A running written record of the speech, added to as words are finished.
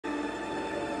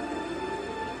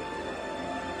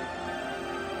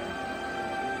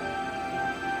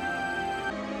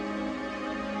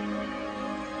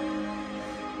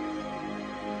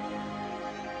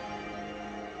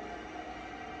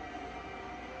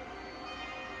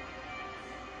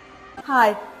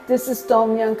Hi, this is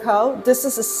Dong-Yeon Koh. This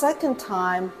is the second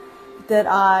time that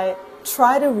I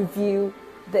try to review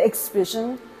the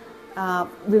exhibition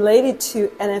related to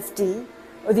NFT,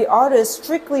 or the artist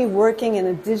strictly working in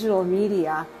a digital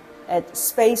media at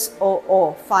Space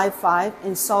 0055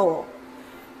 in Seoul.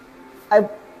 I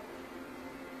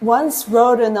once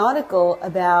wrote an article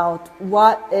about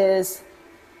what is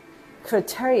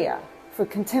criteria for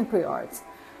contemporary arts,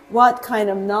 what kind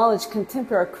of knowledge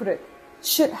contemporary critic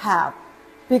should have,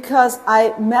 because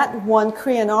I met one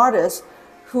Korean artist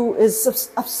who is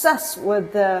obsessed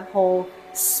with the whole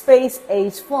space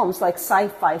age films like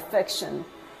sci-fi fiction,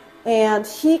 and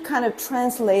he kind of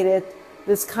translated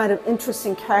this kind of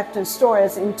interesting character and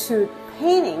stories into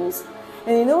paintings.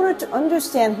 And in order to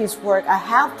understand his work, I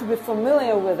have to be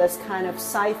familiar with this kind of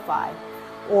sci-fi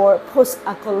or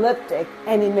post-apocalyptic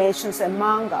animations and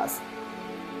mangas.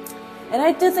 And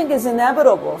I do think it's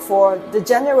inevitable for the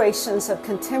generations of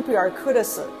contemporary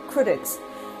critics.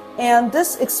 And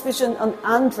this exhibition on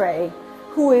Andrei,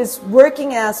 who is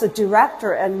working as a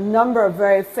director at a number of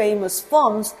very famous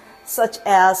films, such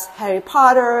as Harry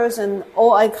Potter's and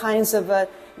all kinds of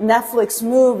Netflix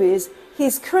movies.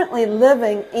 He's currently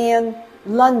living in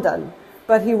London,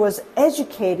 but he was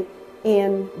educated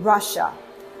in Russia.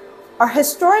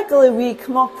 Historically, we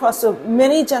come across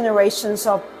many generations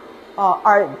of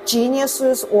art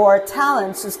geniuses or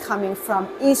talents is coming from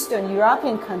Eastern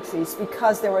European countries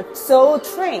because they were so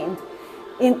trained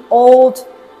in old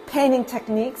painting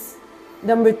techniques.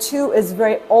 Number two is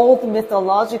very old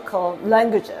mythological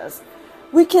languages.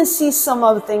 We can see some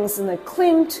of the things in the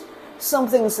Klimt, some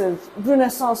things in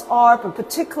Renaissance art, but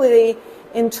particularly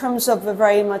in terms of a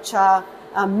very much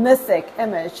mythic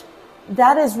image.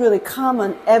 That is really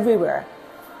common everywhere.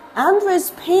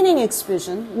 Andrei's painting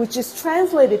exhibition, which is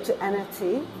translated to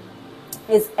NFT,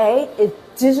 is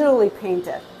digitally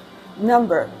painted.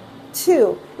 Number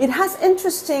two, it has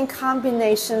interesting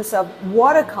combinations of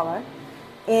watercolor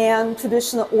and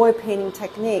traditional oil painting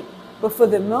technique. But for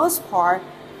the most part,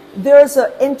 there's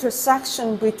an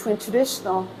intersection between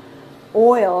traditional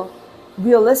oil,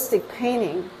 realistic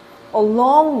painting,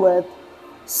 along with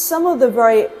some of the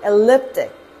very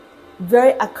elliptic,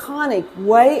 very iconic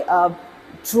way of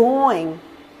drawing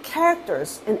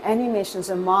characters in animations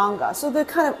and manga. So they're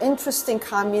kind of interesting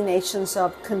combinations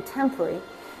of contemporary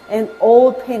and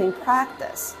old painting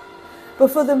practice.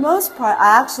 But for the most part,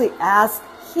 I actually asked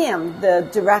him, the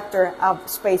director of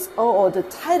Space 00, the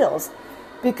titles,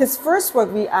 because first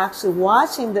work we actually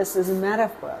watching this as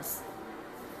metaphors.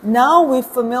 Now we're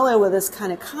familiar with this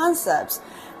kind of concepts,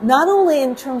 not only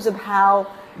in terms of how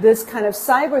this kind of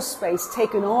cyberspace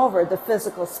taken over the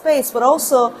physical space, but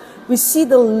also we see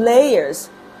the layers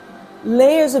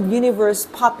of universe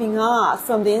popping off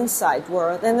from the inside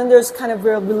world. And then there's kind of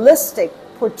a realistic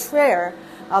portrayal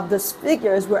of these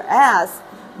figures, whereas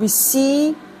we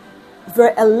see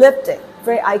very elliptic,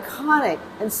 very iconic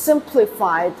and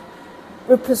simplified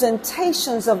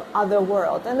representations of other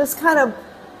world. And this kind of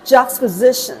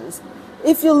juxtapositions.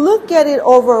 If you look at it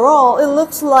overall, it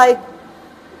looks like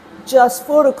just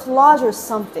photo collage or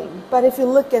something. But if you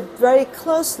look at very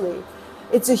closely,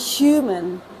 it's a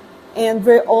human and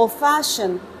very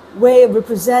old-fashioned way of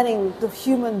representing the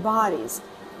human bodies.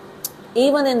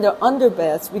 Even in the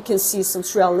underbeds, we can see some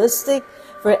surrealistic,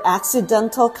 very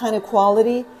accidental kind of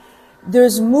quality.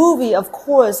 There's movie, of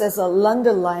course, as a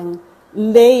underlying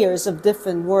layers of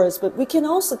different words, but we can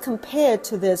also compare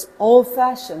to this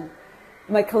old-fashioned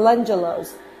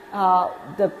Michelangelo's,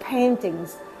 the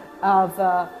paintings of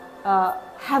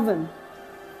heaven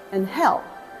and hell.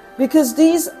 Because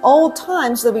these old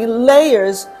times, there will be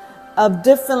layers of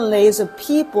different layers of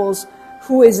peoples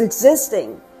who is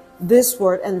existing, this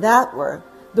word and that word.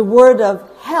 The word of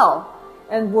hell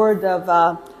and word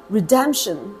of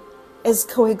redemption is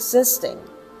coexisting.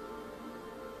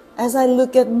 As I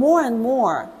look at more and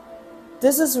more,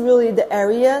 this is really the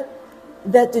area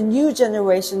that the new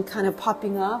generation kind of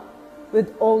popping up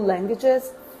with old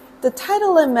languages. The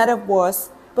title and metaphors,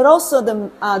 but also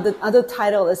the other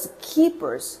title is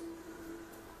keepers.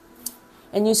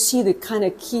 And you see the kind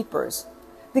of keepers.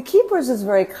 The keepers is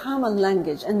very common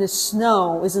language, and the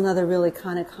snow is another really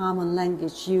kind of common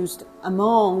language used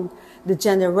among the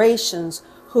generations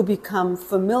who become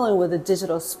familiar with the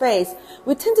digital space.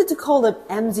 We tended to call it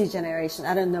MZ generation.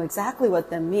 I don't know exactly what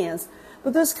that means,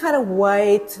 but there's kind of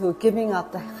way to giving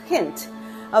up the hint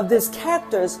of these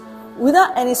characters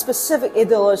without any specific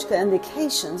ideological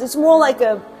indications. It's more like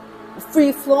a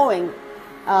free-flowing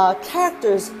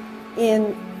characters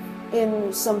in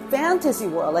some fantasy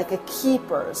world, like a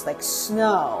keepers, like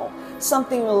snow,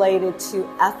 something related to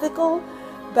ethical,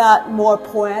 but more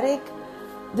poetic,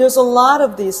 there's a lot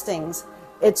of these things.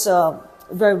 It's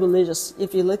very religious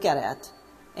if you look at it.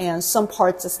 And some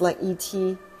parts it's like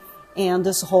E.T. And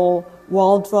this whole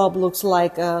wardrobe looks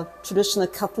like a traditional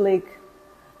Catholic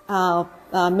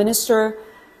minister.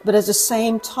 But at the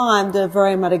same time, they're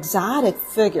very much exotic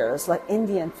figures, like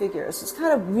Indian figures. It's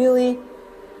kind of really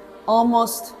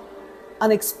almost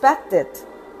unexpected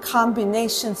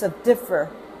combinations of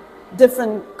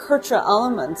different cultural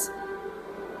elements.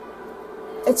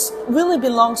 It really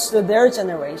belongs to their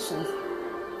generation.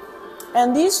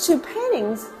 And these two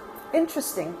paintings,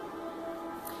 interesting.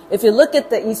 If you look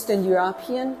at the Eastern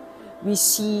European, we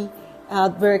see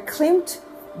very klimt,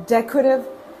 decorative,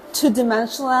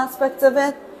 two-dimensional aspects of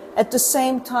it. At the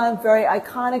same time, very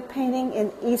iconic painting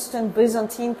in Eastern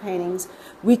Byzantine paintings,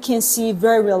 we can see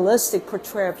very realistic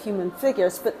portrayal of human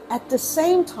figures. But at the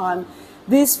same time,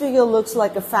 this figure looks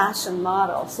like a fashion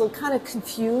model. So kind of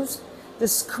confused.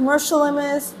 This commercial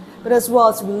image, but as well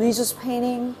as religious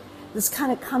painting, this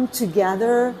kind of come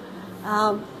together.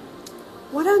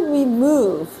 Why don't we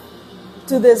move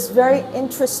to this very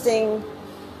interesting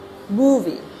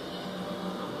movie?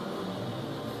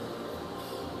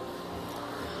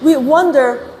 We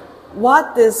wonder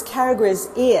what this category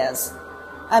is.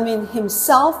 I mean,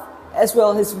 himself as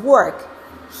well as his work.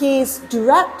 He's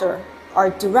director,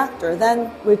 art director.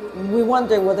 Then we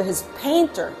wonder whether he's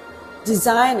painter,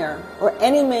 designer, or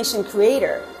animation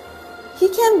creator. He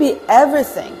can be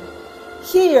everything.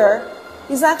 Here,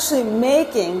 he's actually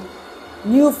making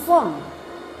new film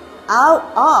out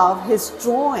of his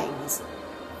drawings.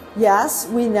 Yes,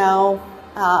 we know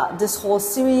this whole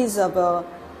series of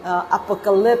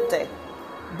apocalyptic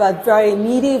but very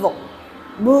medieval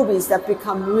movies that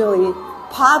become really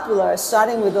popular,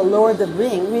 starting with the Lord of the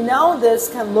Rings. We know this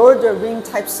kind of Lord of the Rings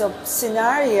types of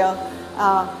scenario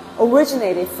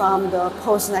originated from the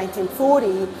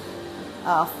post-1940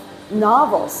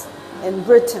 novels in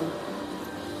Britain.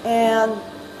 And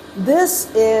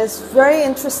this is very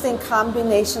interesting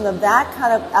combination of that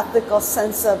kind of ethical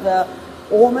sense of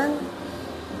omen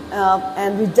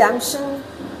and redemption.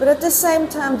 But at the same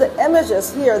time, the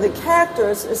images here, the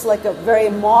characters, is like a very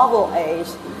Marvel age,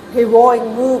 heroic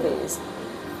movies.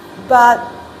 But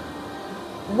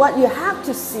what you have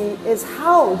to see is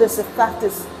how this effect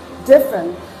is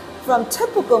different from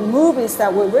typical movies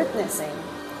that we're witnessing.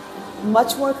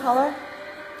 Much more color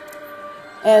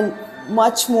and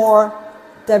much more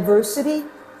diversity.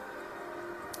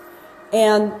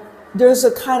 And there's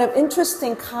a kind of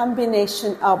interesting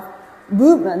combination of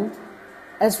movement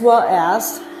as well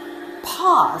as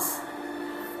pause.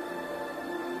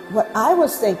 What I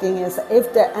was thinking is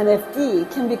if the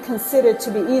NFT can be considered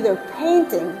to be either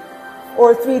painting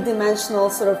or three-dimensional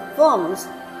sort of films,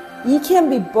 you can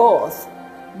be both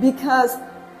because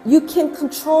you can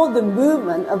control the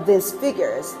movement of these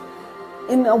figures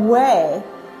in a way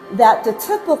that the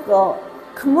typical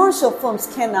commercial films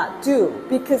cannot do.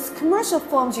 Because commercial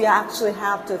films, you actually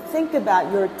have to think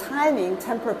about your timing,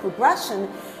 temporal progression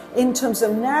in terms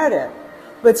of narrative.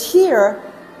 But here,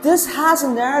 this has a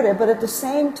narrative, but at the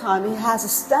same time, it has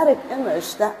aesthetic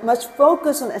image that much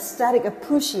focus on aesthetic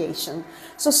appreciation.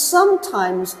 So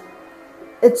sometimes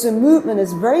its movement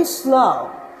is very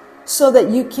slow so that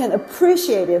you can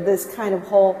appreciate it, this kind of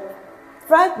whole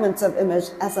fragments of image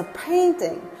as a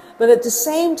painting. But at the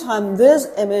same time, this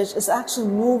image is actually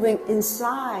moving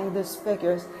inside these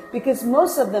figures because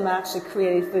most of them are actually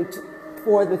created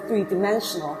for the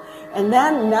three-dimensional. And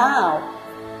then now,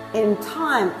 in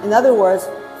time, in other words,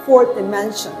 fourth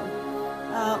dimension.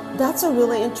 That's a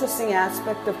really interesting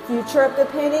aspect of future of the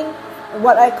painting,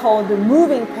 what I call the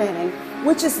moving painting,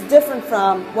 which is different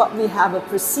from what we have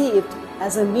perceived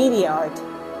as a media art.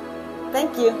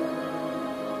 Thank you.